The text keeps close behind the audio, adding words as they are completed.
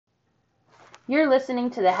You're listening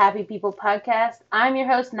to the Happy People podcast. I'm your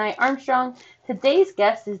host, Nye Armstrong. Today's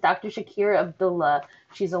guest is Dr. Shakira Abdullah.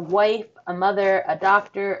 She's a wife, a mother, a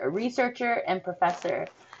doctor, a researcher, and professor.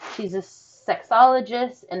 She's a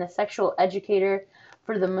sexologist and a sexual educator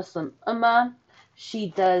for the Muslim Ummah.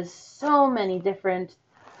 She does so many different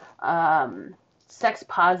sex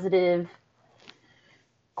positive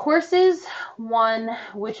courses. One,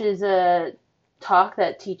 which is a talk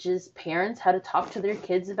that teaches parents how to talk to their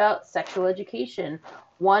kids about sexual education.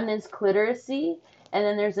 One is cliteracy, and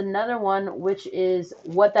then there's another one which is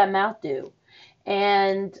what that mouth do.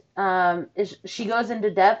 And she goes into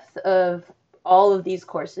depth of all of these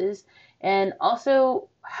courses and also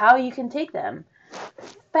how you can take them.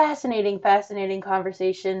 Fascinating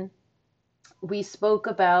conversation. We spoke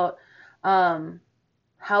about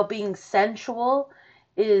how being sensual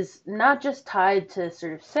is not just tied to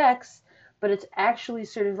sort of sex, but it's actually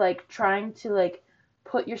sort of like trying to like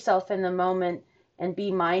put yourself in the moment and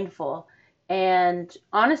be mindful. And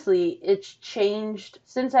honestly, it's changed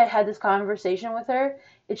since I had this conversation with her.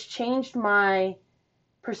 It's changed my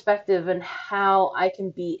perspective on how I can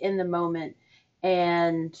be in the moment.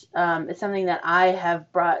 And it's something that I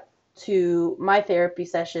have brought to my therapy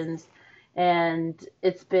sessions, and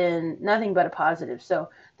it's been nothing but a positive. So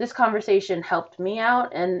this conversation helped me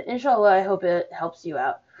out, and inshallah, I hope it helps you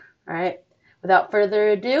out. All right. Without further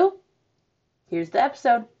ado, here's the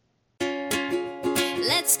episode.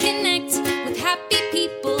 Let's connect with happy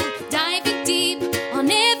people, diving deep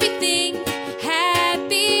on everything.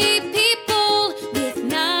 Happy people with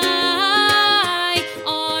Nye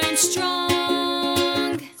Armstrong.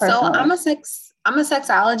 So I'm a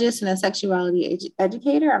sexologist and a sexuality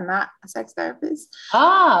educator. I'm not a sex therapist.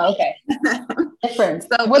 Okay. Difference.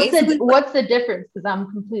 So what's the difference? Because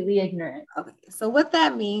I'm completely ignorant. Okay. So what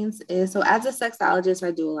that means is, so as a sexologist, I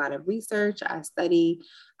do a lot of research. I study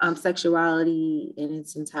sexuality in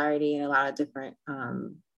its entirety in a lot of different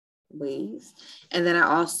ways. And then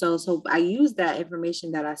I use that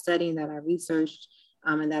information that I study and that I researched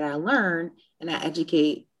and that I learn, and I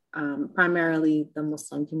educate primarily the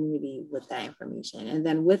Muslim community with that information. And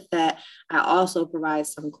then with that, I also provide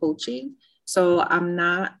some coaching. So I'm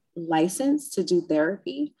not licensed to do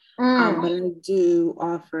therapy, but I do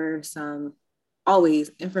offer some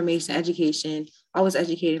always information, education, always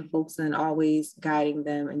educating folks and always guiding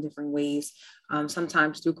them in different ways,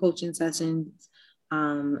 sometimes through coaching sessions,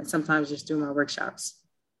 sometimes just through my workshops.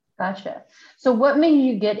 Gotcha. So what made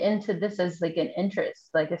you get into this as like an interest,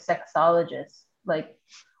 like a sexologist? Like,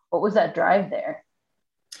 what was that drive there?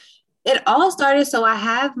 It all started, so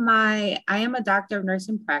I am a doctor of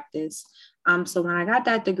nursing practice. So when I got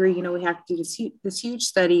that degree, we have to do this huge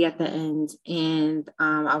study at the end. And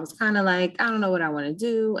I was kind of like, I don't know what I want to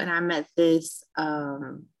do. And I met this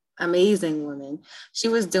amazing woman. She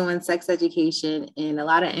was doing sex education in a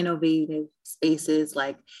lot of innovative spaces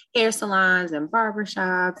like hair salons and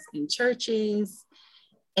barbershops and churches.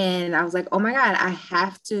 And I was like, oh my God, I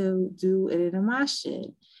have to do it in a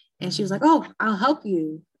masjid. And she was like, oh, I'll help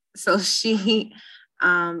you. So that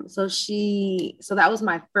was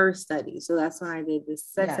my first study. So that's when I did this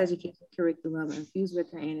sex education curriculum infused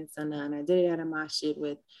with Quran and Sunnah, and I did it at a masjid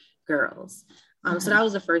with girls. So that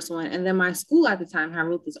was the first one. And then my school at the time, I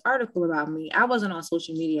wrote this article about me. I wasn't on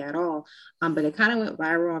social media at all, but it kind of went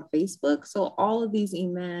viral on Facebook. So all of these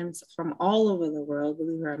imams from all over the world,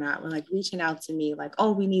 believe it or not, were like reaching out to me like,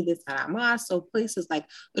 oh, we need this at our mosque. So places like,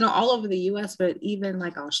 all over the US, but even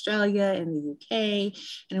like Australia and the UK.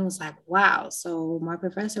 And it was like, wow. So my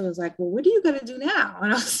professor was like, well, what are you going to do now?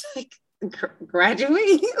 And I was like,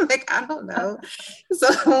 graduate? Like, I don't know.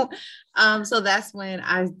 So that's when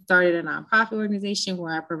I started a nonprofit organization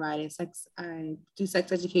where I do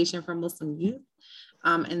sex education for Muslim youth.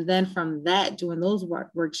 And then from that, doing those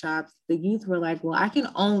workshops, the youth were like, well, I can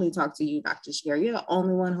only talk to you, Dr. Shakira. You're the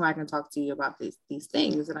only one who I can talk to you about these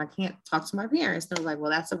things. And I can't talk to my parents. And I was like,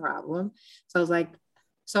 well, that's a problem. So I was like,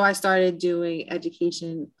 so I started doing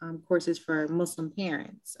education courses for Muslim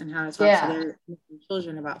parents and how to talk to their Muslim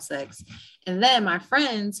children about sex. And then my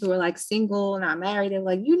friends who were like single, not married, they're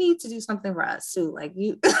like, you need to do something for us too. Like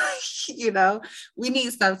we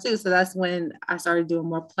need stuff too. So that's when I started doing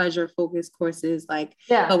more pleasure focused courses like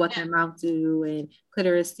what their mouth do and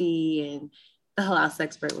cliteracy, and the halal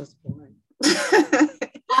sexpert was born.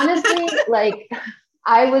 Honestly, like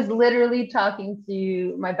I was literally talking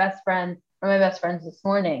to my best friends this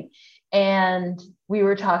morning, and we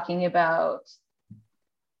were talking about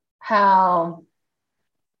how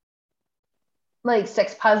like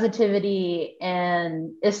sex positivity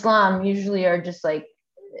and Islam usually are just like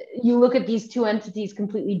you look at these two entities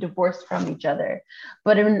completely divorced from each other.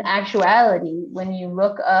 But in actuality, when you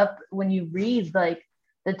read like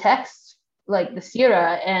the text, like the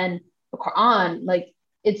Sirah and the Quran, like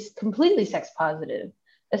it's completely sex positive,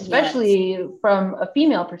 especially from a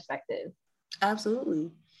female perspective.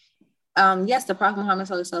 Absolutely. Yes, the Prophet Muhammad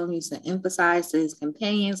SAW used to emphasize to his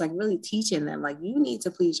companions, like really teaching them, like, you need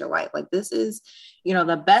to please your wife. Like, this is,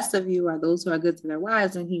 the best of you are those who are good to their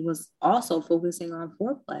wives. And he was also focusing on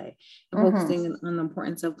foreplay and focusing on the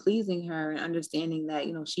importance of pleasing her and understanding that,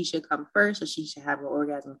 she should come first, or she should have an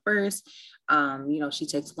orgasm first. She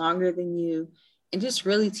takes longer than you. And just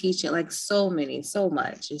really teach it, like so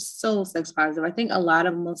much. It's so sex positive. I think a lot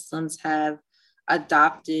of Muslims have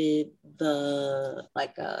adopted the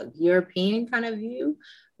European kind of view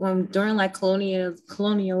during like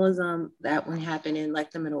colonialism that when happened in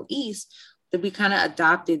like the Middle East, that we kind of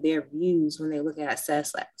adopted their views when they look at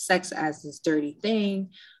sex as this dirty thing,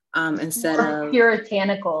 instead of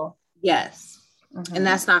puritanical. Yes. And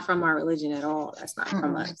that's not from our religion at all. That's not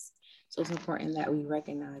from us. So it's important that we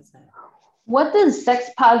recognize that. What does sex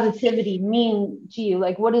positivity mean to you?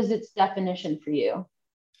 Like, what is its definition for you?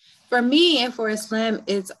 For me and for Islam,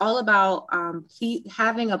 it's all about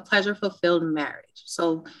having a pleasure-fulfilled marriage.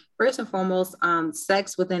 So first and foremost,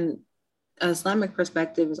 sex within an Islamic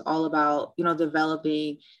perspective is all about,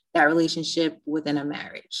 developing that relationship within a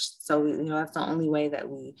marriage. So, that's the only way that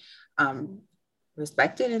we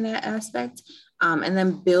respect it in that aspect. And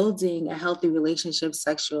then building a healthy relationship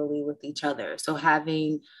sexually with each other. So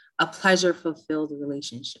having a pleasure-fulfilled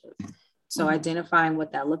relationship. So identifying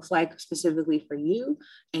what that looks like specifically for you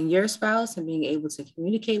and your spouse, and being able to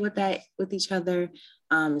communicate with each other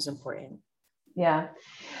is important. Yeah.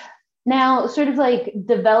 Now, sort of like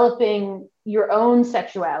developing your own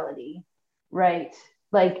sexuality, right?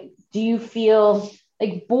 Like, do you feel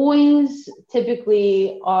like boys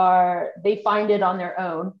typically they find it on their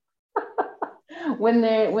own when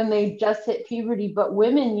they just hit puberty, but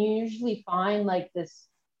women usually find like this,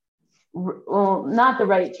 well, not the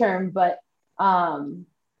right term, but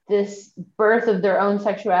this birth of their own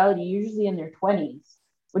sexuality usually in their 20s,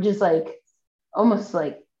 which is like almost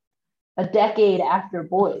like a decade after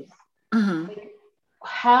boys. Like,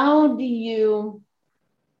 how do you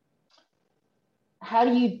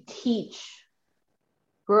teach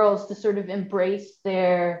girls to sort of embrace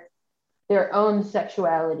their own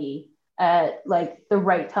sexuality at like the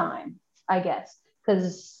right time, I guess?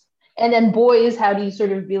 And then boys, how do you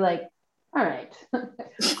sort of be like, all right,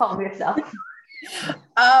 calm yourself?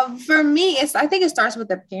 For me, I think it starts with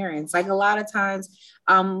the parents. Like a lot of times,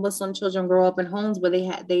 Muslim children grow up in homes where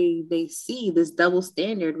they see this double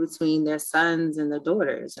standard between their sons and their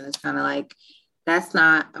daughters, and it's kind of like, that's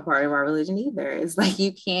not a part of our religion either. It's like,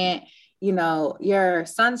 you can't, your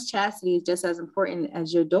son's chastity is just as important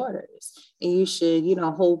as your daughter's, and you should,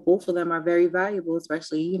 hold both of them are very valuable,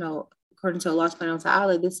 especially, according to Allah subhanahu wa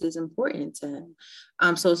ta'ala, this is important to him.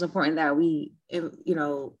 So it's important that we,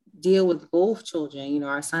 deal with both children,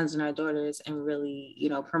 our sons and our daughters, and really,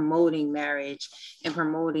 promoting marriage and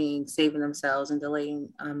promoting saving themselves and delaying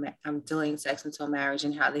sex until marriage,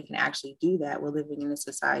 and how they can actually do that. We're living in a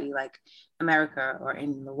society like America or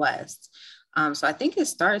in the West. So I think it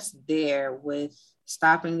starts there with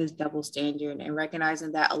stopping this double standard and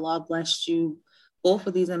recognizing that Allah blessed you both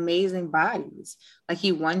of these amazing bodies. Like,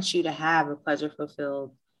 he wants you to have a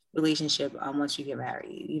pleasure-fulfilled relationship once you get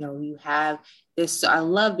married. You have this. So I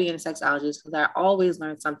love being a sexologist because I always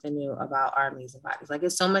learn something new about our amazing bodies. Like,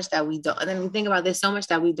 it's so much that we don't, and then we think about there's so much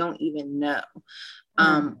that we don't even know.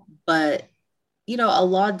 But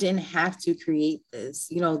Allah didn't have to create this,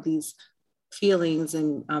 these feelings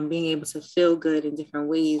and being able to feel good in different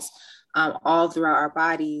ways all throughout our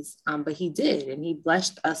bodies, but he did, and he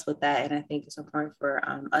blessed us with that. And I think it's important for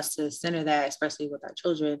us to center that, especially with our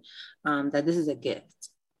children, that this is a gift.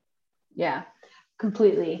 Yeah,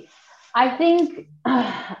 completely. I think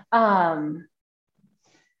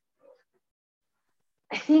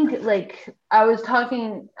like I was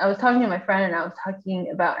talking to my friend, and I was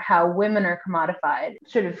talking about how women are commodified,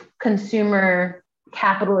 sort of consumer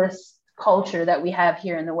capitalist culture that we have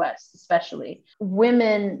here in the West. Especially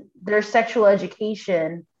women, their sexual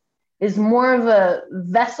education is more of a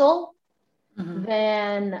vessel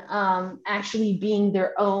than actually being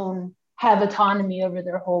their own, have autonomy over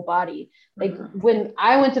their whole body. Like when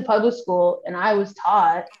I went to public school and I was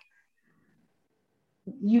taught,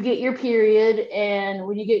 you get your period, and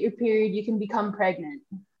when you get your period you can become pregnant,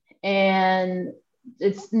 and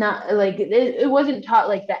it's not like it wasn't taught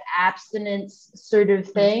like the abstinence sort of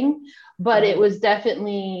thing, but it was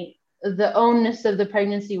definitely the onus of the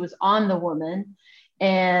pregnancy was on the woman.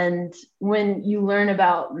 And when you learn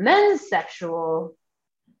about men's sexual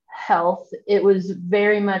health, it was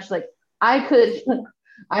very much like I could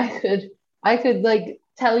I could I could like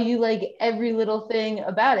tell you like every little thing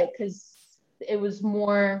about it, because it was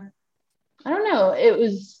more, I don't know, it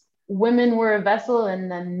was women were a vessel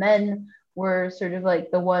and then men were sort of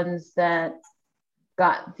like the ones that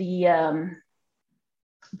got the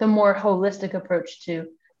more holistic approach to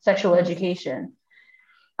sexual education.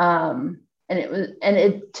 And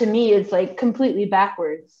it to me it's like completely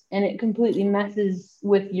backwards, and it completely messes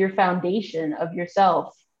with your foundation of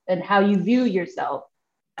yourself and how you view yourself.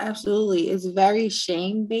 Absolutely. It's very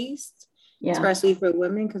shame based, Yeah. especially for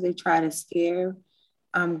women, because they try to scare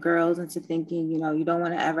girls into thinking, you know, you don't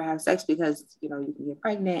want to ever have sex because, you know, you can get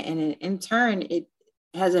pregnant. And in turn, it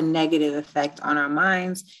has a negative effect on our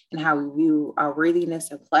minds and how we view our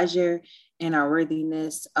worthiness of pleasure and our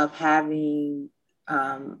worthiness of having,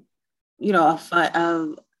 you know,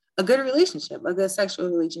 a good relationship, a good sexual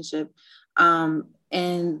relationship.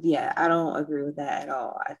 And yeah, I don't agree with that at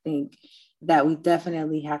all. I think that we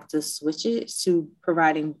definitely have to switch it to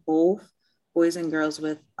providing both boys and girls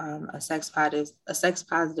with a sex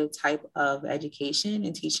positive type of education,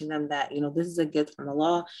 and teaching them that, you know, this is a gift from the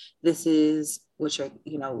law. This is what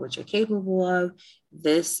you're capable of.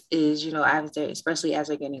 This is, you know, especially as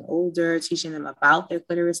they're getting older, teaching them about their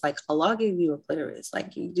clitoris. Like, Allah gave you a clitoris.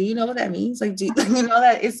 Like, do you know what that means? Like, do you know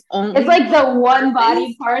that it's like the one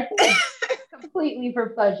body part that's completely for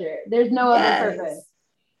pleasure. There's no other purpose.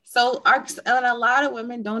 So and a lot of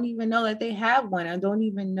women don't even know that they have one, and don't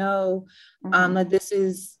even know that this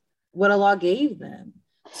is what Allah gave them.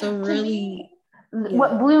 So really,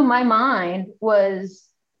 what blew my mind was,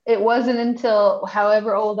 it wasn't until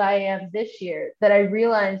however old I am this year that I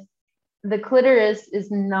realized the clitoris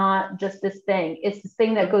is not just this thing. It's this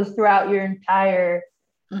thing that goes throughout your entire,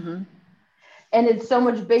 and it's so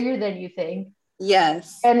much bigger than you think.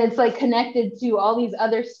 Yes. And it's like connected to all these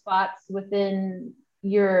other spots within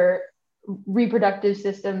your reproductive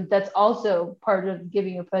system that's also part of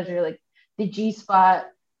giving you pleasure, like the G spot,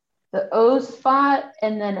 the O spot,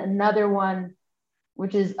 and then another one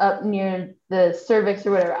which is up near the cervix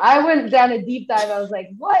or whatever. I went down a deep dive. I was like,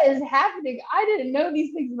 what is happening? I didn't know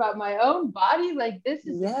these things about my own body. Like, this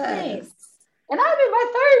is insane. And I'm in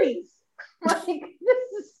my 30s. Like,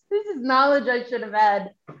 this is knowledge I should have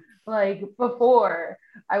had like before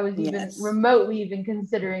I was even remotely even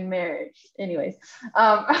considering marriage. Anyways,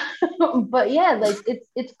 but yeah, like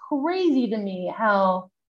it's crazy to me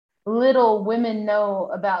how little women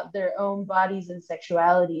know about their own bodies and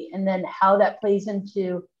sexuality, and then how that plays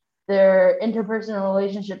into their interpersonal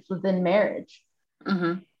relationships within marriage.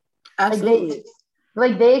 Absolutely.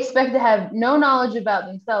 Like they expect to have no knowledge about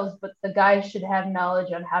themselves, but the guy should have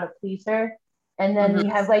knowledge on how to please her. And then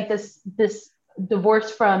you have like this divorce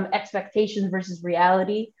from expectations versus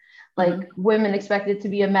reality. Like women expect it to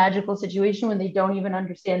be a magical situation when they don't even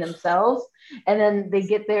understand themselves. And then they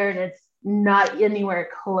get there and it's not anywhere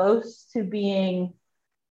close to being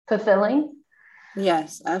fulfilling.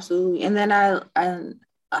 Yes, absolutely. And then I've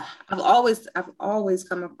always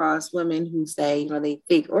come across women who say, you know, they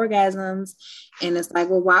fake orgasms, and it's like,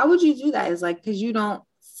 well, why would you do that? It's like, because you don't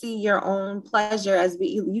see your own pleasure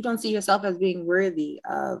you don't see yourself as being worthy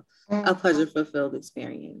of a pleasure fulfilled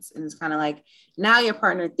experience. And it's kind of like, now your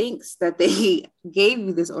partner thinks that they gave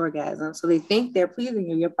you this orgasm, so they think they're pleasing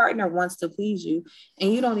you. Your partner wants to please you,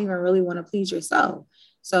 and you don't even really want to please yourself.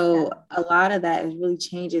 So a lot of that is really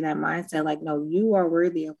changing that mindset. Like, no, you are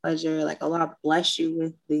worthy of pleasure. Like, Allah bless you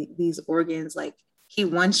with these organs. Like, He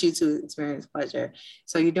wants you to experience pleasure.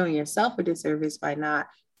 So you're doing yourself a disservice by not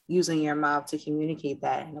using your mouth to communicate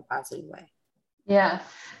that in a positive way. Yeah.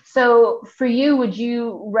 So for you, would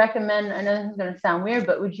you recommend, I know this is going to sound weird,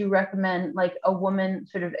 but would you recommend like a woman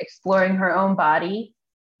sort of exploring her own body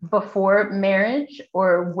before marriage,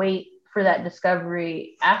 or wait for that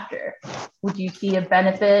discovery after? Would you see a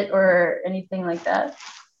benefit or anything like that?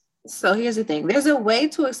 So here's the thing. There's a way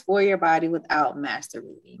to explore your body without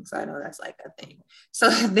masturbating. So I know that's like a thing. So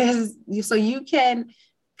you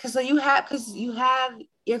have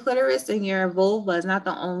your clitoris and your vulva is not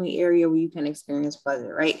the only area where you can experience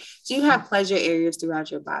pleasure, right? So you have pleasure areas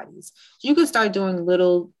throughout your bodies. You can start doing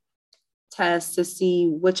little tests to see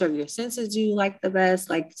which of your senses do you like the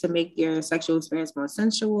best, like to make your sexual experience more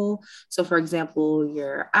sensual. So for example,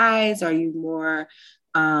 your eyes, are you more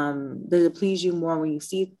Does it please you more when you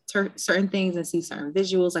see certain things and see certain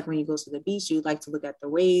visuals? Like when you go to the beach, you like to look at the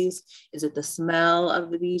waves. Is it the smell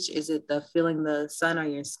of the beach? Is it the feeling the sun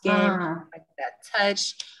on your skin, like that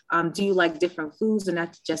touch? Do you like different foods, and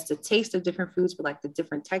not just the taste of different foods, but like the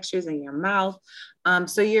different textures in your mouth?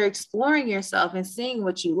 So you're exploring yourself and seeing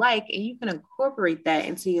what you like, and you can incorporate that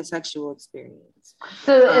into your sexual experience.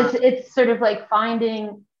 So it's sort of like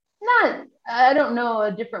finding, not, I don't know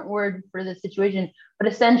a different word for the situation,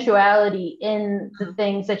 but a sensuality in the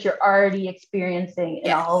things that you're already experiencing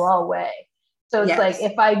in a halal way. So it's like,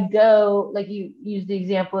 if I go, like you use the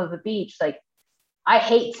example of a beach, like I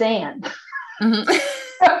hate sand.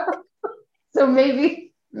 So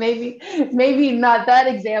maybe not that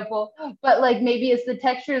example, but like maybe it's the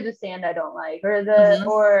texture of the sand I don't like, or the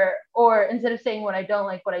or instead of saying what I don't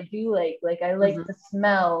like, what I do like I like the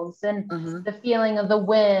smells and the feeling of the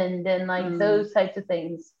wind and like those types of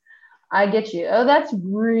things. I get you. Oh, that's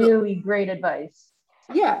really great advice.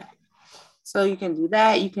 Yeah. So you can do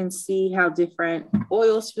that. You can see how different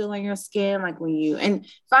oils feel on your skin, like when you and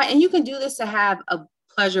you can do this to have a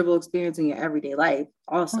pleasurable experience in your everyday life.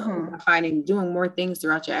 Also, doing more things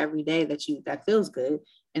throughout your everyday that feels good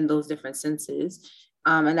in those different senses,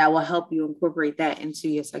 and that will help you incorporate that into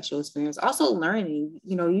your sexual experience. Also, learning.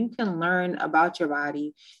 You can learn about your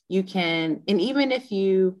body. You can, and even if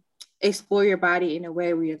you explore your body in a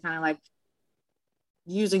way where you're kind of like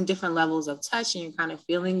using different levels of touch and you're kind of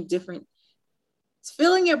feeling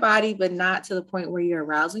your body, but not to the point where you're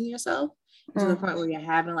arousing yourself, to the point where you're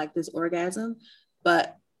having like this orgasm.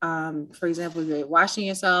 But for example, you're washing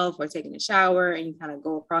yourself or taking a shower and you kind of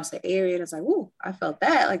go across the area and it's like, "Ooh, I felt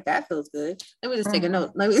that, like that feels good. Let me just take a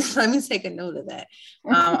note. Let me take a note of that."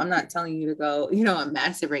 I'm not telling you to go, and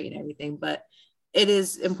masturbate and everything, but it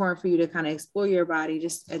is important for you to kind of explore your body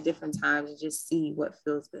just at different times and just see what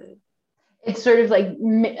feels good. It's sort of like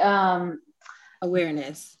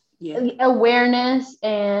awareness. Yeah. Awareness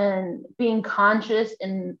and being conscious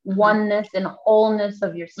and oneness and wholeness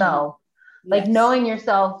of yourself. Like knowing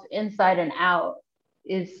yourself inside and out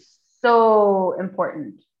is so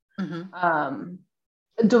important.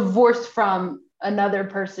 Divorced from another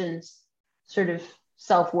person's sort of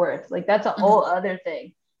self-worth. Like that's a whole other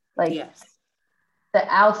thing. Like the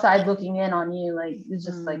outside looking in on you, like it's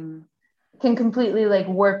just like can completely like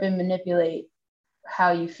warp and manipulate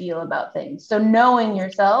how you feel about things. So knowing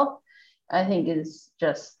yourself, I think, is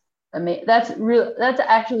just amazing. That's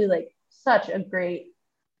actually like such a great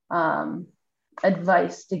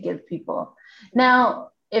advice to give people. Now,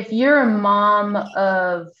 if you're a mom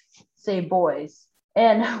of, say, boys,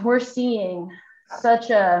 and we're seeing such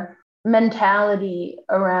a mentality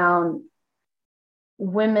around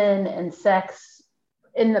women and sex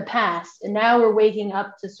in the past, and now we're waking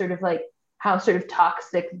up to sort of like how sort of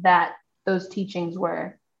toxic those teachings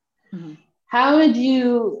were. How would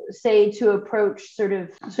you say to approach sort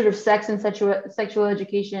of sex and sexual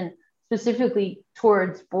education specifically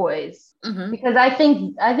towards boys? Because I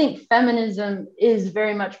think feminism is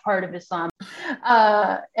very much part of Islam,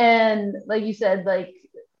 and like you said, like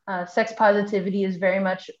sex positivity is very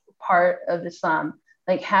much part of Islam.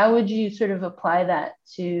 Like, how would you sort of apply that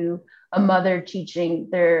to a mother teaching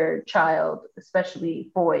their child,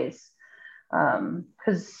 especially boys?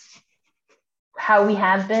 Because how we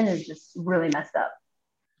have been is just really messed up.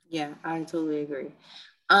 Yeah, I totally agree.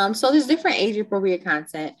 So there's different age appropriate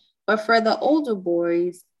content, but for the older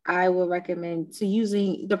boys, I would recommend to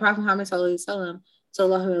using the Prophet Muhammad Sallallahu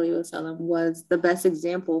Alaihi Wasallam was the best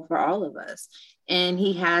example for all of us. And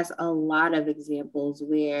he has a lot of examples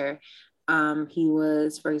where he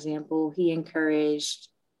was, for example, he encouraged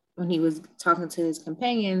when he was talking to his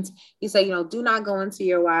companions, he said, do not go into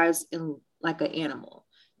your wives in like an animal.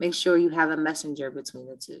 Make sure you have a messenger between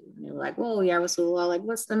the two. And they were like, "Whoa, Ya Rasulullah, like,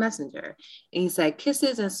 what's the messenger?" And he said,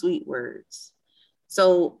 "Kisses and sweet words."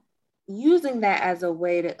 So using that as a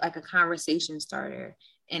way to like a conversation starter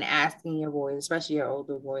and asking your boys, especially your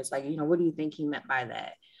older boys, like, what do you think he meant by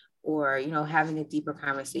that? Or, having a deeper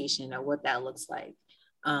conversation of what that looks like.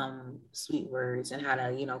 Sweet words and how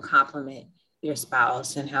to, compliment your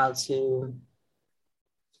spouse and how to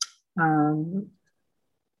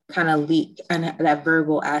kind of leak, and that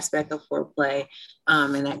verbal aspect of foreplay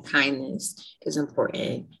and that kindness is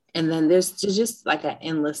important. And then there's just like an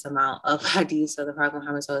endless amount of hadiths of the Prophet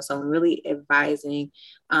Muhammad Sallallahu Alaihi Wasallam, really advising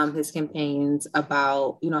his companions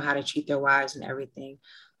about, how to treat their wives and everything,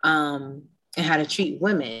 and how to treat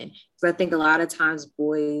women. Because I think a lot of times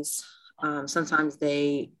boys Sometimes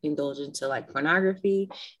they indulge into like pornography,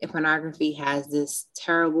 and pornography has this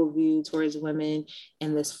terrible view towards women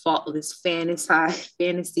and this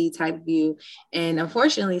fantasy type view. And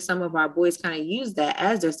unfortunately, some of our boys kind of use that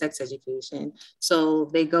as their sex education. So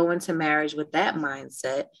they go into marriage with that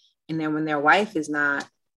mindset. And then when their wife is not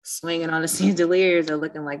swinging on the chandeliers or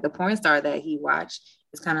looking like the porn star that he watched,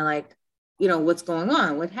 it's kind of like, what's going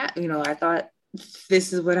on? What happened? I thought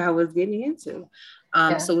this is what I was getting into.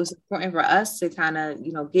 So it's important for us to kind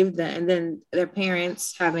of, give them, and then their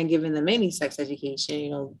parents haven't given them any sex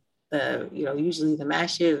education, usually the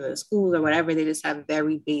mashes or schools or whatever, they just have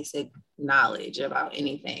very basic knowledge about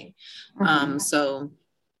anything. So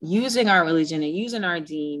using our religion and using our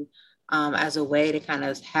deen as a way to kind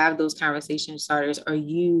of have those conversation starters or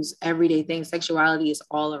use everyday things. Sexuality is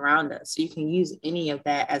all around us. So you can use any of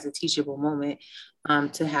that as a teachable moment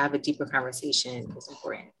to have a deeper conversation is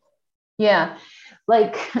important. Yeah.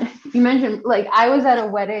 Like you mentioned, like I was at a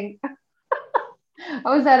wedding.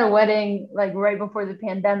 Like right before the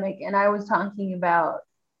pandemic, and I was talking about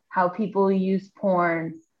how people use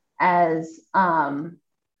porn as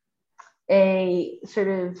a sort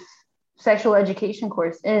of sexual education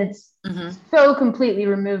course, and it's so completely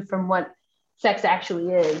removed from what sex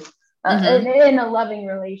actually is in a loving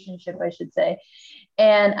relationship, I should say.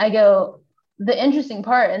 And I go, the interesting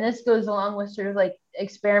part, and this goes along with sort of like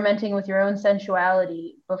experimenting with your own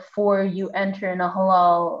sensuality before you enter in a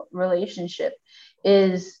halal relationship,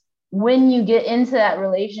 is when you get into that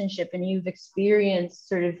relationship and you've experienced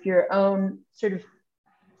sort of your own sort of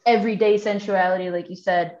everyday sensuality, like you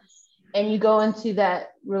said, and you go into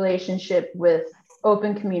that relationship with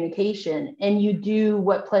open communication and you do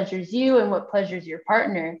what pleasures you and what pleasures your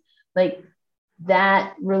partner, like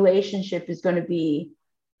that relationship is going to be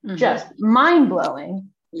just mind-blowing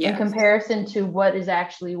in comparison to what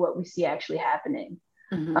we see actually happening.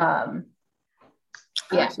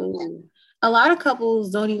 Absolutely. A lot of couples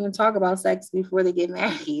don't even talk about sex before they get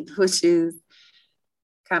married, which is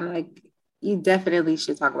kind of like, you definitely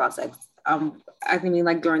should talk about sex. I mean,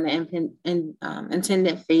 like during the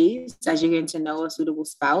intended phase, as you're getting to know a suitable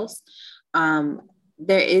spouse,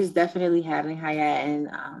 there is definitely having hayat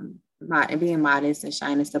and being modest and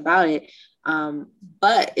shyness about it.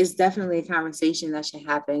 But it's definitely a conversation that should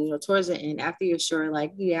happen, towards the end, after you're sure,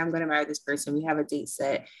 like, yeah, I'm going to marry this person. We have a date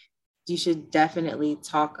set. You should definitely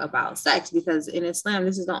talk about sex, because in Islam,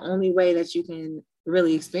 this is the only way that you can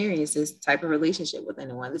really experience this type of relationship with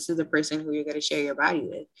anyone. This is the person who you're going to share your body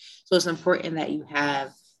with. So it's important that you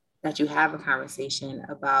have a conversation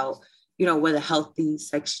about, what a healthy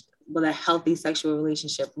sexual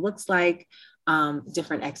relationship looks like,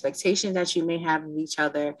 different expectations that you may have of each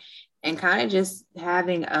other, and kind of just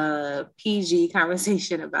having a PG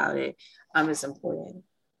conversation about it is important.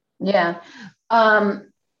 Yeah.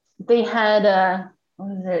 They had what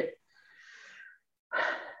was it?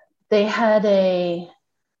 They had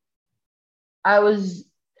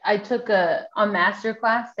I took on master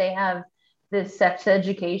class. They have this sex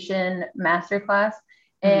education master class,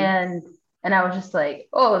 and I was just like,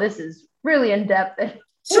 oh, this is really in depth and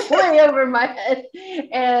way over my head.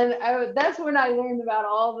 And that's when I learned about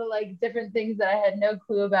all the like different things that I had no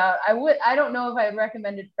clue about. I don't know if I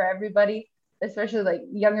recommend it for everybody, especially like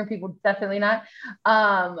younger people, definitely not.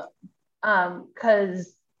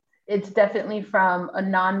 Because it's definitely from a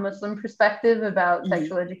non-Muslim perspective about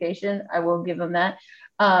sexual education. I will give them that.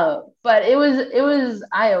 But it was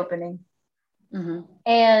eye-opening.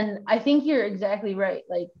 And I think you're exactly right.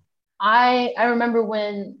 Like I remember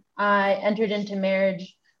when I entered into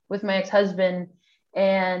marriage with my ex-husband,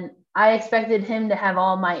 and I expected him to have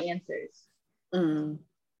all my answers. And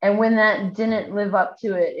when that didn't live up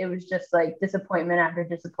to it, it was just like disappointment after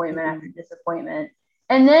disappointment after disappointment.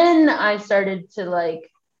 And then I started to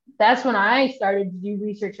that's when I started to do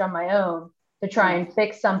research on my own to try and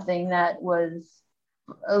fix something that was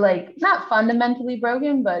like not fundamentally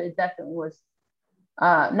broken, but it definitely was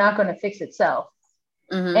not going to fix itself.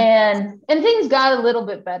 And things got a little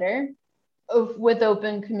bit better with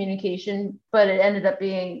open communication, but it ended up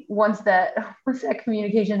being once that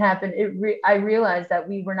communication happened, I realized that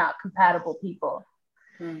we were not compatible people.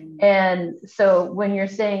 And so when you're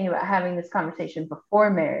saying about having this conversation before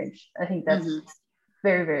marriage, I think that's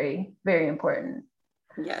very, very, very important.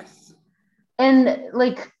 Yes. And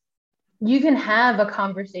like you can have a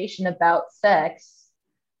conversation about sex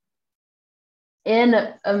in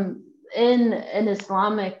an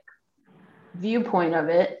Islamic viewpoint of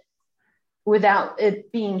it without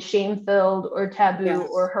it being shame-filled or taboo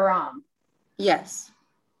or haram. Yes.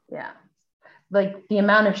 Yeah. Like the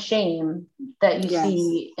amount of shame that you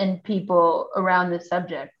see in people around this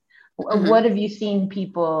subject. What have you seen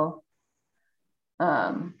people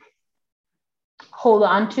hold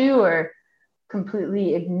on to or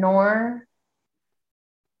completely ignore?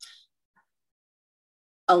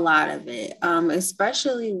 A lot of it,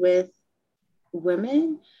 especially with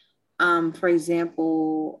women. For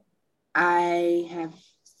example, I have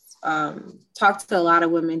talked to a lot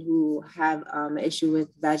of women who have an issue with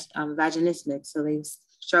vaginismus. So they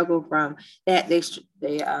struggle from that.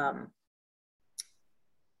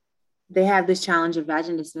 They have this challenge of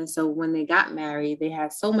vaginismus. So when they got married, they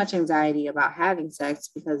had so much anxiety about having sex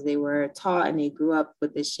because they were taught and they grew up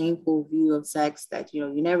with this shameful view of sex that,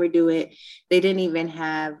 you never do it. They didn't even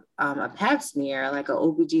have a pap smear, like an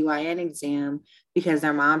OBGYN exam, because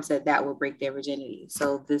their mom said that would break their virginity.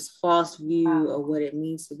 So this false view of what it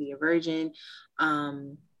means to be a virgin.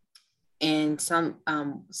 And some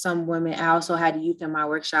women, I also had youth in my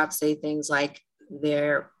workshop say things like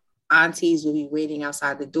their aunties will be waiting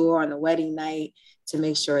outside the door on the wedding night to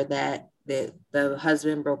make sure that the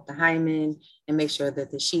husband broke the hymen and make sure that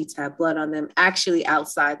the sheets have blood on them, actually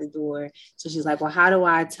outside the door. So she's like, well, how do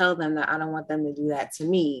I tell them that I don't want them to do that to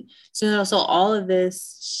me? So, so all of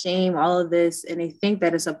this shame, all of this, and they think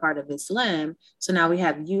that it's a part of Islam. So now we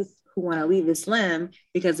have youth who want to leave Islam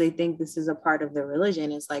because they think this is a part of their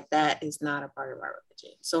religion. It's like, that is not a part of our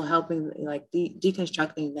religion. So helping like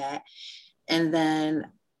deconstructing that. And then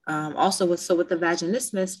also with the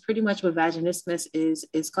vaginismus, pretty much what vaginismus is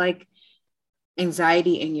like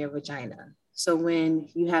anxiety in your vagina. So when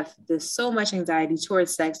you have this so much anxiety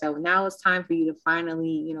towards sex that now it's time for you to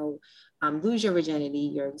finally, lose your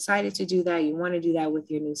virginity, you're excited to do that. You want to do that with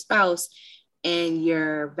your new spouse, and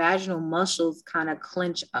your vaginal muscles kind of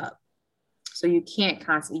clench up. So you can't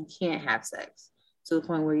have sex. To the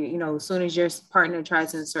point where as soon as your partner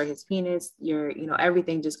tries to insert his penis,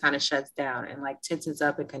 everything just kind of shuts down and like tenses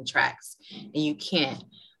up and contracts, and you can't.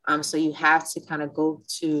 So you have to kind of go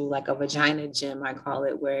to like a vagina gym, I call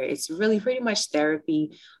it, where it's really pretty much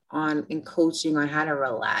therapy and coaching on how to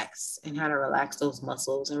relax those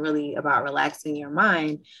muscles, and really about relaxing your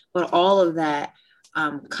mind. But all of that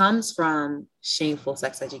comes from shameful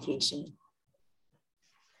sex education.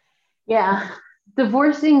 Yeah.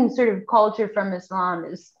 Divorcing sort of culture from Islam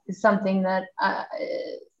is something that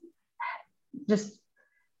just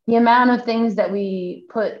the amount of things that we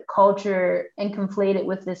put culture and conflate it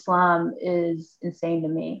with Islam is insane to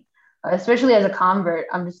me, especially as a convert.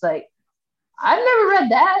 I'm just like, I've never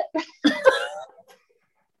read that.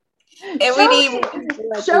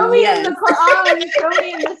 Show me in the Quran, show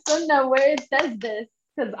me in the Sunnah where it says this,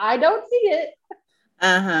 because I don't see it.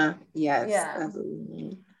 Yes. Yeah.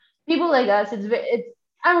 Absolutely. People like us, it's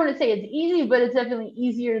I don't want to say it's easy, but it's definitely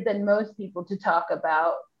easier than most people to talk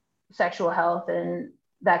about sexual health and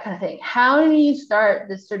that kind of thing. How do you start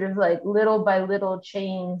this sort of like little by little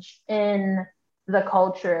change in the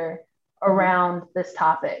culture around this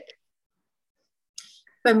topic?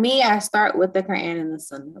 For me, I start with the Quran and the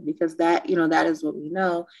Sunnah, because that is what we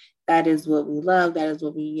know, that is what we love, that is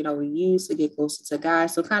what we use to get closer to God.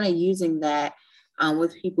 So kind of using that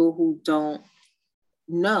with people who don't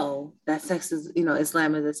know that sex is,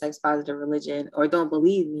 Islam is a sex positive religion, or don't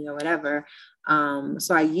believe me or whatever.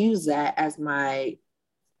 So I use that as my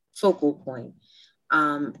focal point.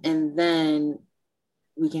 And then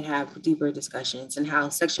we can have deeper discussions, and how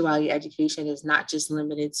sexuality education is not just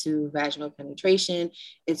limited to vaginal penetration.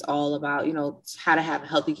 It's all about, how to have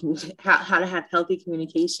healthy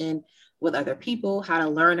communication with other people, how to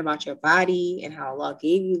learn about your body and how Allah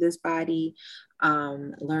gave you this body,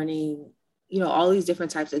 learning, all these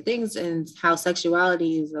different types of things, and how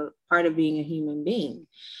sexuality is a part of being a human being.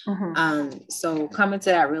 So coming to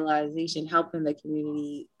that realization, helping the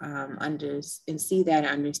community and see that and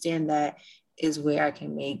understand that, is where I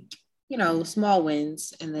can make, small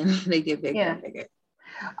wins, and then they get bigger and bigger.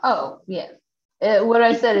 Oh, yeah. What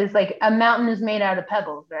I said is like a mountain is made out of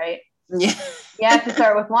pebbles, right? Yeah. You have to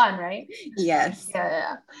start with one, right? Yes.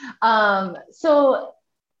 Yeah. So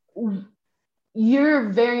you're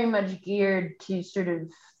very much geared to sort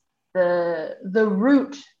of the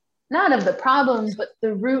root, not of the problem, but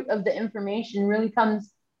the root of the information really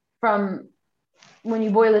comes from, when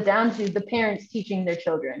you boil it down to, the parents teaching their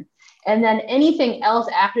children. And then anything else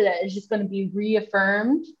after that is just going to be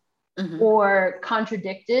reaffirmed or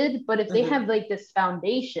contradicted. But if they have like this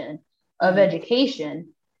foundation of education,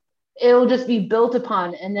 it'll just be built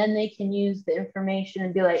upon, and then they can use the information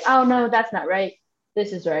and be like, oh no, that's not right,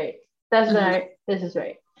 this is right, that's not right, this is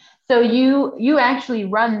right. So you actually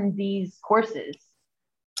run these courses?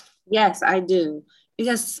 Yes, I do,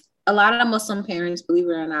 because a lot of Muslim parents, believe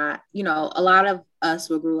it or not, a lot of us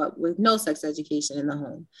who grew up with no sex education in the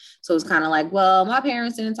home. So it's kind of like, well, my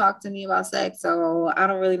parents didn't talk to me about sex, so I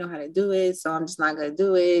don't really know how to do it. So I'm just not going to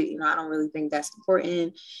do it. I don't really think that's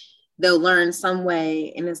important. They'll learn some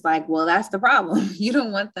way. And it's like, well, that's the problem. You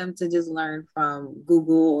don't want them to just learn from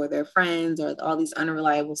Google or their friends or all these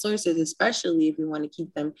unreliable sources, especially if you want to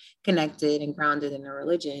keep them connected and grounded in their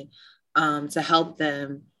religion, to help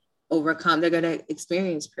them overcome. They're going to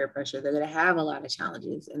experience peer pressure. They're going to have a lot of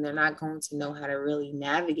challenges, and they're not going to know how to really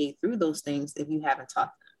navigate through those things if you haven't taught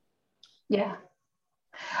them. Yeah.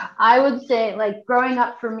 I would say, like, growing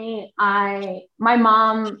up for me, my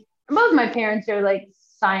mom, both my parents are like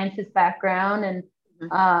scientist background and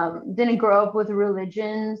didn't grow up with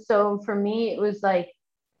religion. So for me, it was like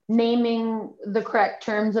naming the correct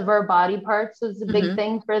terms of our body parts was a big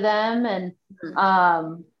thing for them. And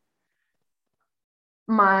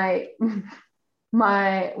my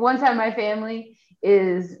one side of my family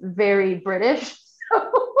is very British.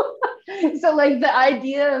 So like the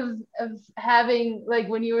idea of having, like,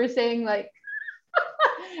 when you were saying like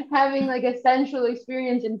having like a sensual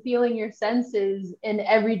experience and feeling your senses in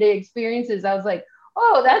everyday experiences, I was like,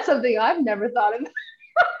 oh, that's something I've never thought of.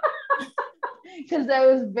 Because that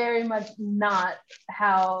was very much not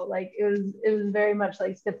how, like, it was very much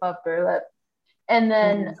like stiff upper lip. And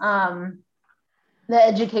then the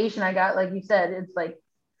education I got, like you said, it's like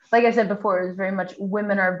I said before, it's very much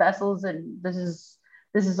women are vessels, and this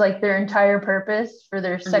is like their entire purpose for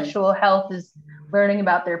their sexual health is learning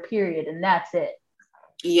about their period, and that's it.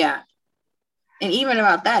 Yeah. And even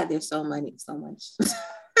about that, there's so much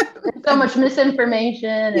so much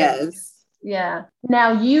misinformation. Yes. Yeah.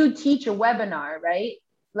 Now you teach a webinar, right?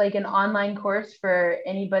 Like an online course for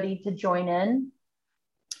anybody to join in.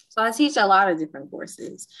 So I teach a lot of different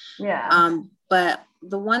courses. Yeah. But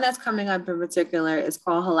the one that's coming up in particular is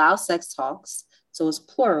called Halal Sex Talks. So it's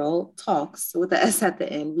plural, talks with the S at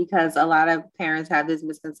the end, because a lot of parents have this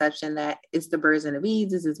misconception that it's the birds and the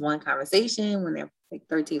bees. This is one conversation when they're like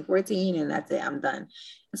 13, 14, and that's it, I'm done.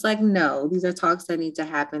 It's like, no, these are talks that need to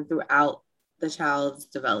happen throughout the child's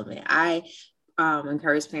development. I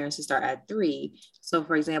encourage parents to start at 3. So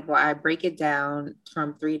for example, I break it down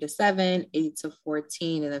from 3 to 7, 8 to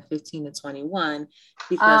 14, and then 15 to 21.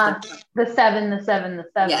 Because the seven.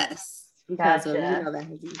 Yes. Because gotcha.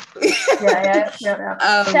 That.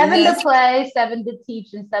 Yeah. 7 to play, 7 to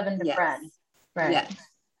teach, and 7 to friend. Right. Yes.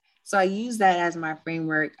 So I use that as my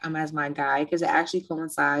framework, as my guide, because it actually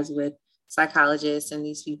coincides with psychologists and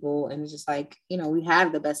these people. And it's just like, we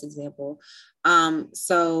have the best example.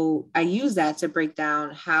 So I use that to break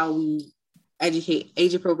down how we educate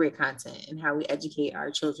age-appropriate content and how we educate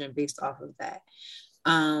our children based off of that.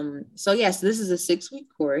 So yes, this is a 6-week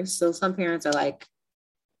course. So some parents are like,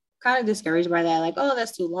 kind of discouraged by that, like, oh,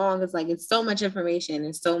 that's too long. It's like, it's so much information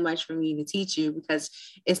and so much for me to teach you, because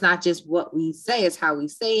it's not just what we say, it's how we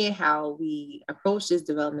say it, how we approach this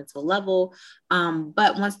developmental level.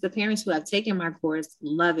 But once the parents who have taken my course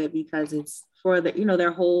love it, because it's for the,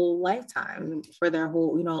 their whole lifetime, for their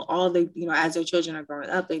whole, all the, as their children are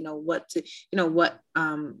growing up, they know what to, what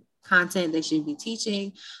content they should be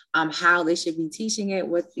teaching, how they should be teaching it,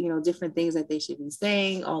 what, different things that they should be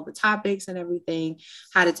saying, all the topics and everything,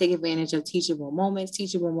 how to take advantage of teachable moments.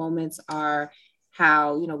 Teachable moments are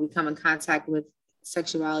how, we come in contact with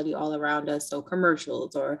sexuality all around us. So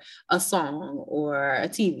commercials or a song or a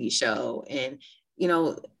TV show. And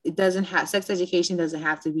it doesn't have, sex education doesn't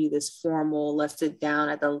have to be this formal, let's sit down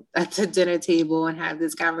at the dinner table and have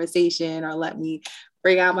this conversation, or let me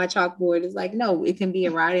bring out my chalkboard. It's like, no, it can be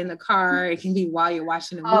a ride in the car. It can be while you're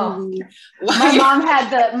watching a movie. My mom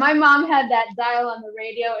had that dial on the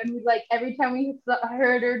radio, and we, like, every time we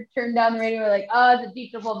heard her turn down the radio, we're like, oh, it's a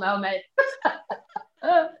teachable moment.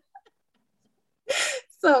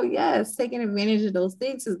 So yes, taking advantage of those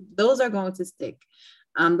things, those are going to stick.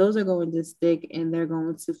 Those are going to stick, and they're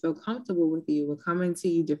going to feel comfortable with you. We're coming to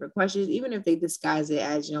you different questions, even if they disguise it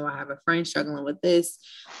as, I have a friend struggling with this.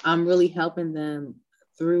 Really helping them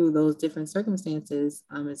through those different circumstances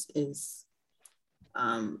is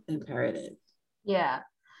imperative. Yeah.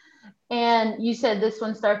 And you said this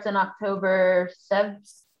one starts in October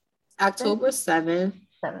 7th? October 7th.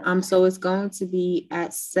 So it's going to be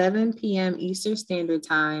at 7 p.m. Eastern Standard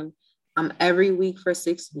Time every week for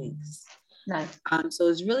 6 weeks. Nice. So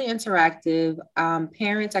it's really interactive.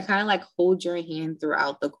 Parents, I kind of like hold your hand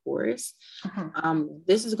throughout the course.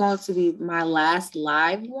 This is going to be my last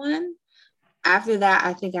live one. After that,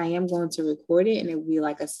 I think I am going to record it, and it will be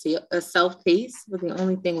like a self-paced. But the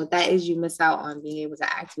only thing with that is you miss out on being able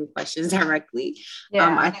to ask me questions directly.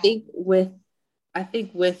 Yeah. I think with I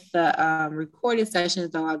think with the recorded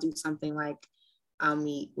sessions, though, I'll do something like I'll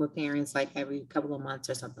meet with parents like every couple of months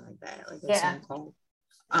or something like that, like a Zoom call.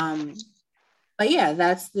 But yeah,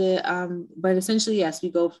 that's the but essentially, yes, we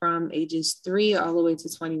go from ages 3 all the way to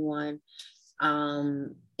 21.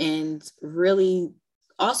 And really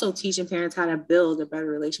also teaching parents how to build a better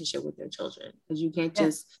relationship with their children, because you can't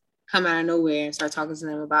just come out of nowhere and start talking to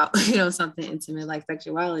them about, you know, something intimate like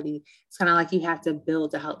sexuality. It's kind of like you have to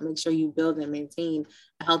build to help make sure you build and maintain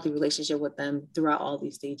a healthy relationship with them throughout all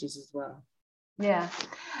these stages as well. Yeah.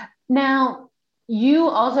 Now, you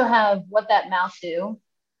also have What That Mouth Do.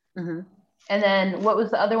 Mm-hmm. And then what was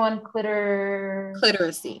the other one?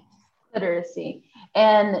 Cliteracy.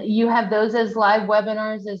 And you have those as live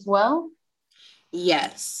webinars as well?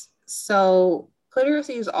 Yes. So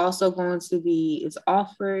Cliteracy is also going to be, it's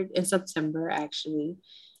offered in September, actually.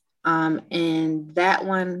 And that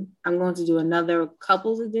one, I'm going to do another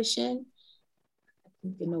couples edition, I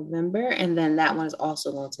think in November. And then that one is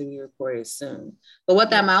also going to be recorded soon. But What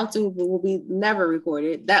That Mouth Do will be never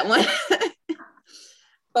recorded. That one.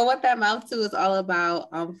 But What That Mouth Do is all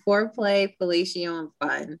about foreplay, fellatio, and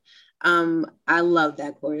fun. I love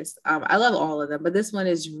that course. I love all of them, but this one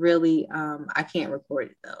is really, I can't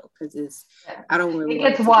record it though, because I don't really.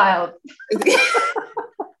 It gets wild.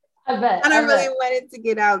 I bet. I don't really want it to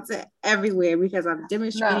get out to everywhere, because I'm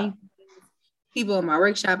demonstrating. People in my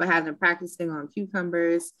workshop, I have them practicing on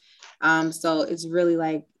cucumbers. So it's really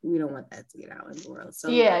like, we don't want that to get out in the world. So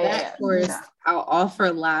that course I'll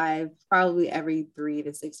offer live probably every 3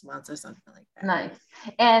 to 6 months or something like that. Nice.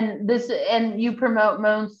 And you promote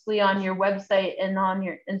mostly on your website and on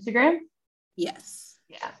your Instagram? Yes.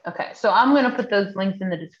 Yeah. Okay. So I'm going to put those links in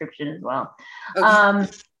the description as well. Okay.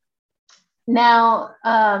 Now,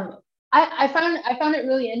 I found it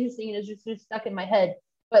really interesting, and it's just sort of stuck in my head.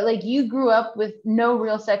 But like, you grew up with no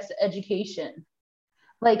real sex education.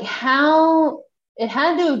 Like, how it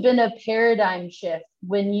had to have been a paradigm shift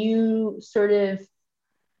when you sort of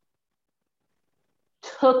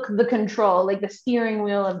took the control, like the steering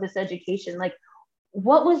wheel of this education. Like,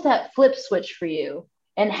 what was that flip switch for you?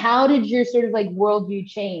 And how did your sort of like worldview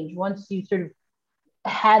change once you sort of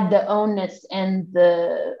had the onus and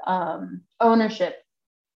the ownership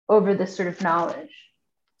over this sort of knowledge?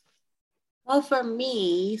 Well, for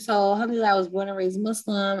me, so alhamdulillah, I was born and raised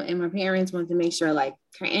Muslim, and my parents wanted to make sure like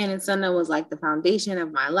Quran and Sunnah was like the foundation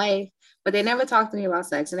of my life, but they never talked to me about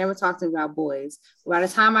sex. They never talked to me about boys. By the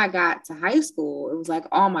time I got to high school, it was like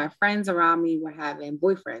all my friends around me were having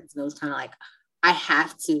boyfriends, and it was kind of like, I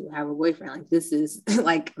have to have a boyfriend. Like, this is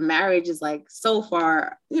like, marriage is like so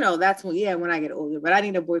far, you know, that's when I get older, but I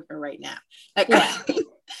need a boyfriend right now. Like,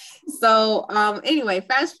 so anyway,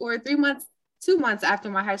 fast forward 2 months after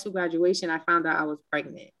my high school graduation, I found out I was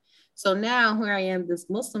pregnant. So now here I am, this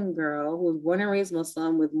Muslim girl who was born and raised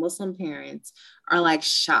Muslim with Muslim parents, are like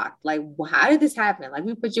shocked. Like, well, how did this happen? Like,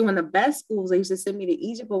 we put you in the best schools. They used to send me to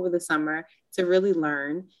Egypt over the summer to really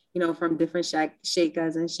learn, you know, from different sheikhs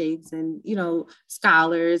and sheikhs and, you know,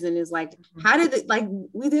 scholars. And it's like, how did it, like,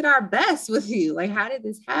 we did our best with you. Like, how did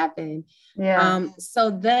this happen? Yeah.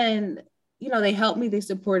 So then, you know, they helped me, they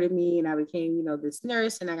supported me, and I became, you know, this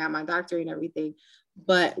nurse, and I got my doctorate and everything.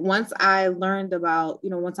 But once I learned about, you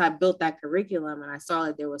know, once I built that curriculum and I saw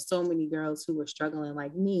that there were so many girls who were struggling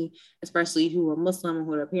like me, especially who were Muslim and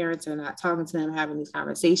who their parents are not talking to them, having these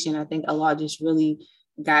conversations, I think Allah just really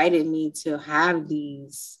guided me to have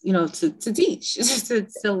these, you know, to teach,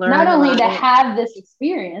 to learn. Not only to have this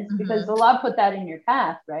experience, because Allah put that in your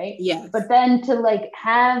path, right? Yes. But then to like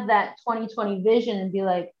have that 2020 vision and be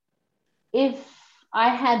like, if I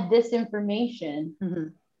had this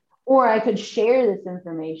information, or I could share this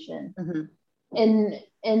information in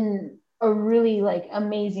a really like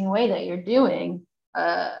amazing way that you're doing,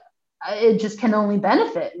 it just can only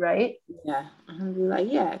benefit, right?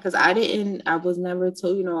 Yeah, because I was never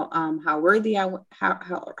told, you know, how worthy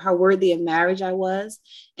how worthy of marriage I was,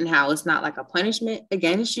 and how it's not like a punishment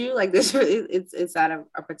against you, like this, it's out of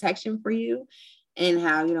a protection for you. And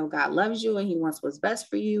how, you know, God loves you and he wants what's best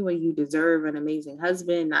for you, and you deserve an amazing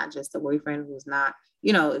husband, not just a boyfriend who's not,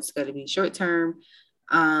 you know, it's going to be short term.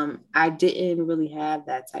 I didn't really have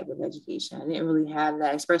that type of education. I didn't really have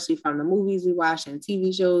that, especially from the movies we watched and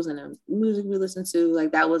TV shows and the music we listened to.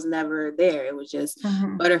 Like, that was never there. It was just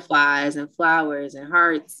butterflies and flowers and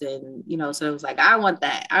hearts. And, you know, so it was like, I want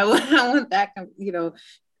that. I want that, you know,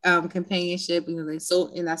 companionship, you know,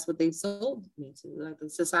 and that's what they sold me to. Like, the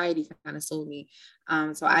society kind of sold me.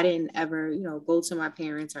 So I didn't ever, you know, go to my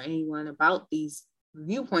parents or anyone about these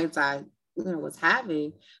viewpoints I, you know, was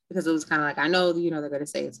having, because it was kind of like, I know, you know, they're going to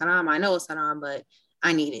say it's haram. I know it's haram, but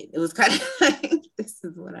I needed. It was kind of like, this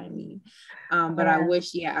is what I need. But I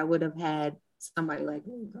wish, I would have had somebody like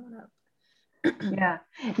me growing up. Yeah.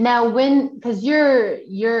 Now, because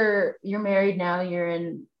you're married now, you're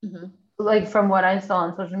in, like, from what I saw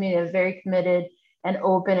on social media, a very committed and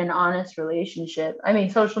open and honest relationship. I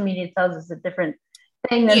mean, social media tells us a different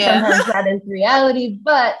thing than sometimes that is reality,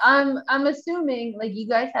 but I'm assuming like you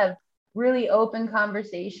guys have really open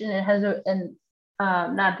conversation. It has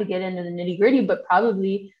not to get into the nitty gritty, but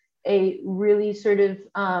probably a really sort of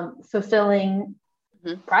fulfilling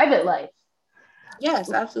private life.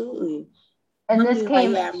 Yes, absolutely. And this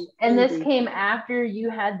came after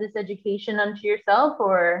you had this education unto yourself,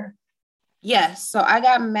 or? Yes. So I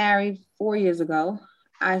got married 4 years ago.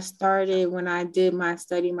 I started when I did my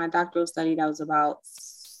doctoral study, that was about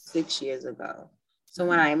 6 years ago. So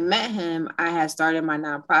when I met him, I had started my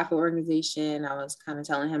nonprofit organization. I was kind of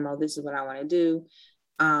telling him, oh, this is what I want to do.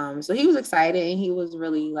 So he was excited and he was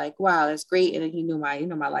really like, wow, that's great. And he knew my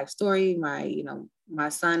life story, my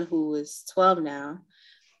son who is 12 now.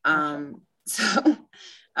 So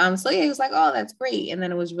yeah, he was like, oh, that's great. And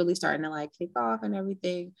then it was really starting to like kick off and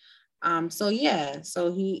everything. So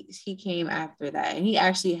he came after that, and he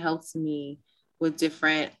actually helps me with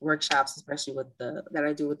different workshops, especially that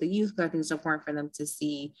I do with the youth, because I think it's important for them to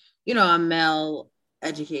see, a male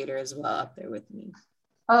educator as well up there with me.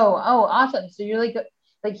 Oh, awesome. So you're like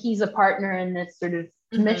he's a partner in this sort of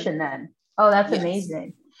mission then. Oh, that's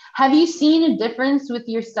amazing. Have you seen a difference with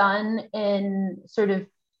your son in sort of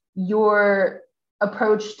your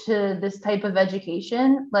approach to this type of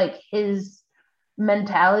education, like his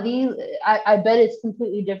mentality? I bet it's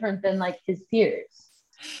completely different than like his peers.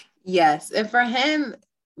 Yes. And for him,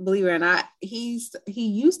 believe it or not, he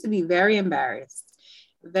used to be very embarrassed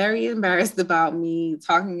about me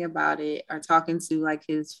talking about it, or talking to like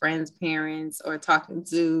his friends' parents, or talking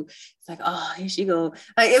to, it's like, oh, here she go.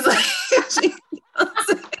 Like, it's like,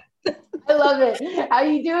 I love it. How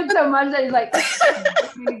you do it so much that he's like,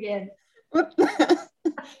 again. So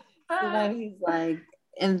then he's like,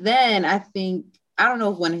 and then I think, I don't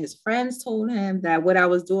know if one of his friends told him that what I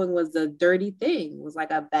was doing was a dirty thing, was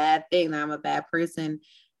like a bad thing, that I'm a bad person.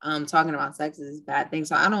 Talking about sex is a bad thing.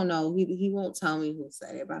 So I don't know. He won't tell me who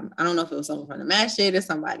said it, but I don't know if it was someone from the mass shade or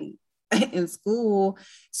somebody in school.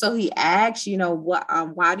 So he asked,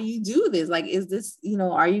 why do you do this? Like, is this,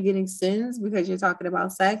 are you getting sins because you're talking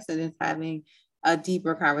about sex? And it's having a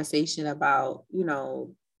deeper conversation about,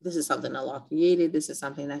 this is something the law created. This is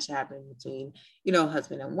something that should happen between,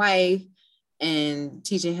 husband and wife, and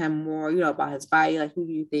teaching him more, about his body. Like, who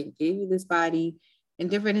do you think gave you this body? And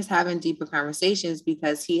different is having deeper conversations,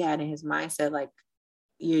 because he had in his mindset, like,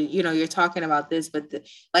 you're talking about this, but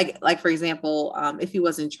like, for example, if he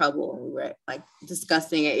was in trouble and we were like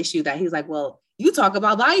discussing an issue that he's like, well, you talk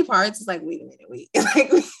about body parts. It's like, wait a minute,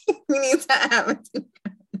 like, we need to have a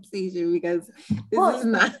conversation, because this is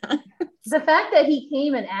not. The fact that he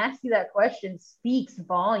came and asked you that question speaks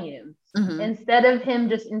volumes. Instead of him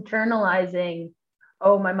just internalizing,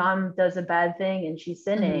 oh, my mom does a bad thing and she's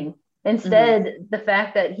sinning. Instead, the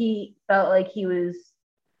fact that he felt like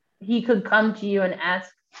he could come to you and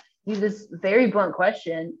ask you this very blunt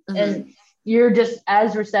question, and you're just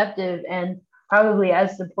as receptive and probably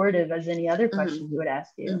as supportive as any other question he would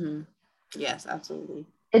ask you. Yes, absolutely.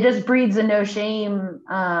 It just breeds a no shame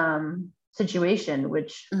situation,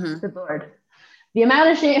 which, good Lord, the amount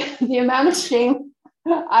of shame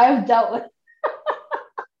I've dealt with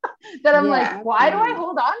that I'm like, why do I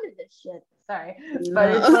hold on to this shit? Sorry, but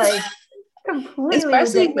it's like completely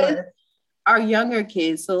especially ridiculous. With our younger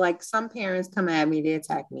kids. So like, some parents come at me, they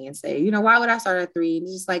attack me and say, why would I start at 3? And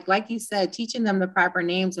just like you said, teaching them the proper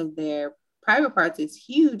names of their private parts is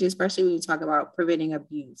huge, especially when you talk about preventing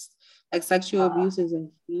abuse. Like, sexual abuse is a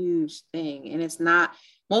huge thing, and it's not,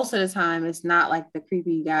 most of the time, it's not like the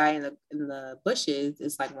creepy guy in the bushes.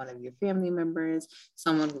 It's like one of your family members,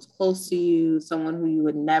 someone who's close to you, someone who you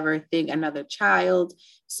would never think, another child.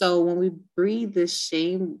 So when we breed this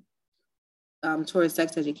shame towards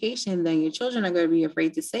sex education, then your children are going to be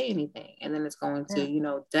afraid to say anything, and then it's going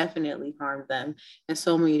to definitely harm them in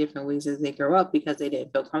so many different ways as they grow up, because they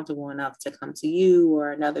didn't feel comfortable enough to come to you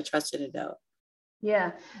or another trusted adult.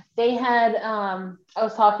 Yeah, they had, I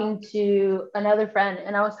was talking to another friend,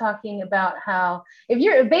 and I was talking about how if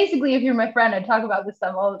you're my friend, I talk about this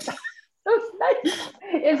stuff all the time. So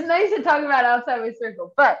it's nice to talk about outside my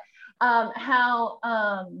circle, but how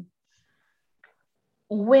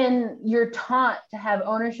when you're taught to have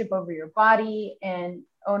ownership over your body and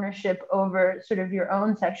ownership over sort of your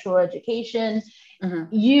own sexual education,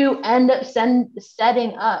 you end up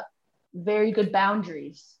setting up very good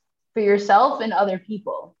boundaries for yourself and other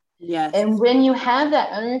people. Yes. And when you have that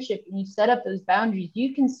ownership and you set up those boundaries,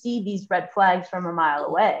 you can see these red flags from a mile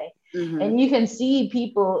away. Mm-hmm. And you can see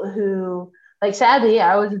people who, like, sadly,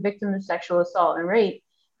 I was a victim of sexual assault and rape.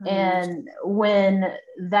 Mm-hmm. And when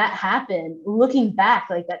that happened, looking back,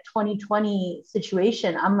 like that 2020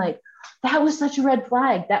 situation, I'm like, that was such a red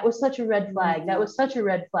flag. That was such a red flag. Mm-hmm. That was such a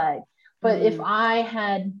red flag. But mm-hmm. if I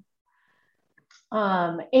had,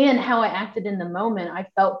 and how I acted in the moment, I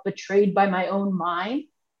felt betrayed by my own mind.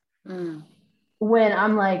 Mm. When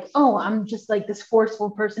I'm like, oh, I'm just like this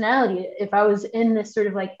forceful personality. If I was in this sort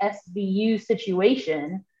of like SVU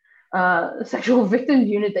situation, sexual victims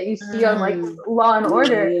unit that you see on like Law and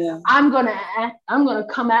Order, I'm gonna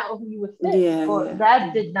come out with you with this.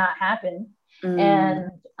 That did not happen.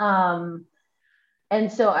 And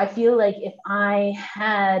so I feel like if I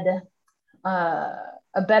had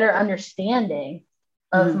a better understanding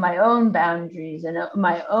of my own boundaries and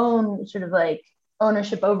my own sort of like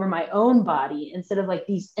ownership over my own body, instead of like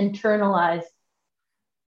these internalized,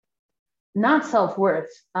 not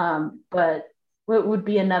self-worth, but what would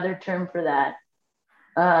be another term for that?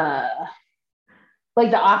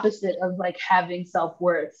 Like the opposite of like having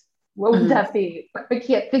self-worth. What would that be? I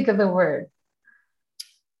can't think of the word.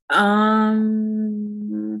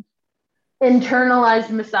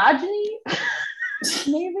 Internalized misogyny?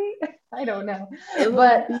 Maybe? I don't know.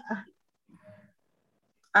 But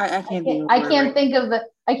I can't think of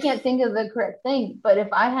the correct thing. But if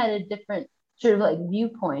I had a different sort of like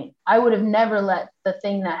viewpoint, I would have never let the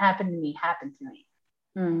thing that happened to me happen to me.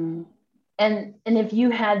 Mm-hmm. And if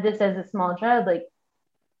you had this as a small child, like,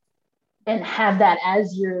 and have that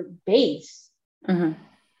as your base, and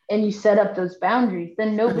you set up those boundaries,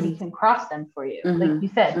 then nobody can cross them for you. Like you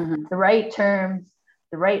said, the right terms,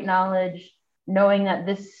 the right knowledge, knowing that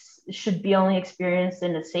this should be only experienced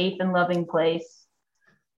in a safe and loving place.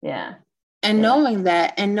 Yeah. And knowing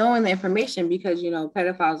that, and knowing the information, because, you know,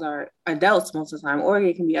 pedophiles are adults most of the time, or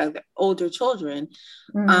it can be older children.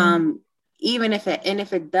 Even if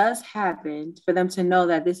it does happen, for them to know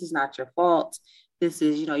that this is not your fault. This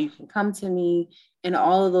is, you know, you can come to me, and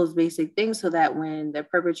all of those basic things, so that when the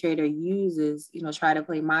perpetrator uses, you know, try to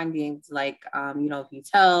play mind games, like, you know, if you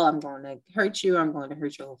tell, I'm going to hurt you, I'm going to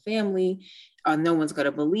hurt your whole family, or no one's going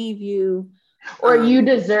to believe you. Or you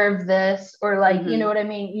deserve this, or like, you know what I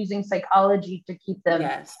mean? Using psychology to keep them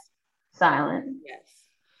silent. Yes.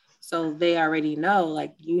 So they already know,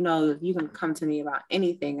 like, you know, you can come to me about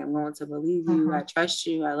anything. I'm going to believe you. I trust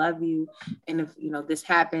you. I love you. And if, you know, this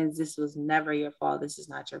happens, this was never your fault. This is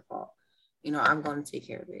not your fault. You know, I'm going to take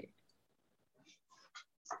care of it.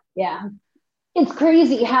 Yeah. It's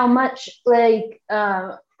crazy how much, like,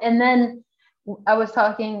 and then I was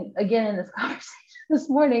talking again in this conversation this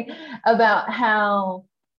morning about how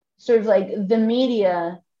sort of like the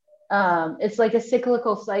media, it's like a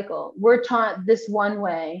cyclical cycle. We're taught this one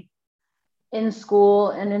way in school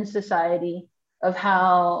and in society of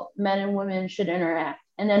how men and women should interact.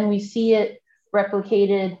 And then we see it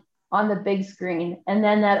replicated on the big screen. And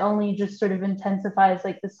then that only just sort of intensifies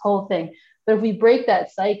like this whole thing. But if we break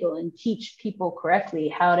that cycle and teach people correctly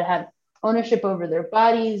how to have ownership over their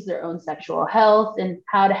bodies, their own sexual health, and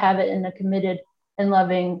how to have it in a committed and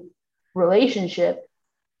loving relationship,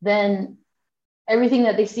 then everything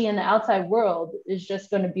that they see in the outside world is just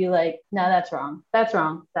going to be like, no, that's wrong. That's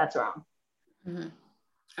wrong. That's wrong.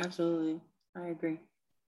 Absolutely. I agree.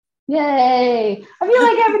 Yay. I feel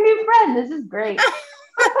like I have a new friend. This is great.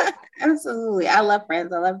 Absolutely. I love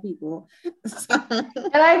friends. I love people.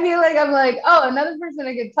 And I feel like I'm like, oh, another person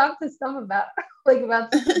I could talk to stuff about,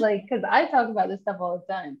 because I talk about this stuff all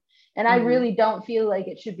the time. And I really don't feel like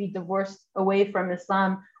it should be divorced away from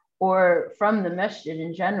Islam or from the masjid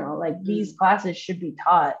in general. Like these classes should be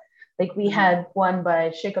taught. Like we had one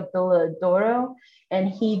by Sheikh Abdullah Doro, and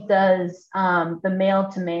he does the male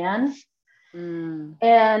to man.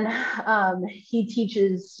 And he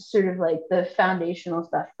teaches sort of like the foundational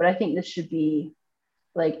stuff. But I think this should be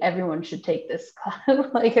like, everyone should take this class,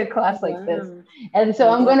 like a class like this. And so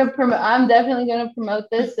I'm definitely going to promote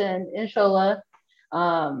this, and inshallah,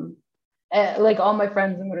 like all my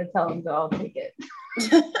friends, I'm going to tell them to all take it.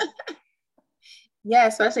 Yeah,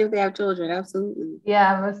 especially if they have children. Absolutely.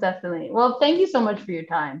 Yeah, most definitely. Well, thank you so much for your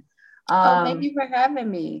time. Thank you for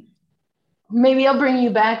having me. Maybe I'll bring you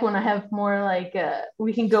back when I have more, like,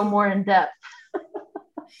 we can go more in depth.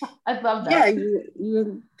 I love that. Yeah,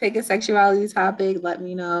 you pick a sexuality topic, let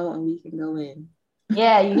me know, and we can go in.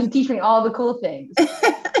 Yeah, you can teach me all the cool things.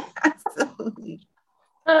 Absolutely.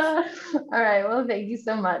 All right. Well, thank you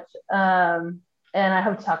so much. And I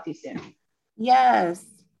hope to talk to you soon. Yes.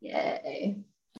 Yay.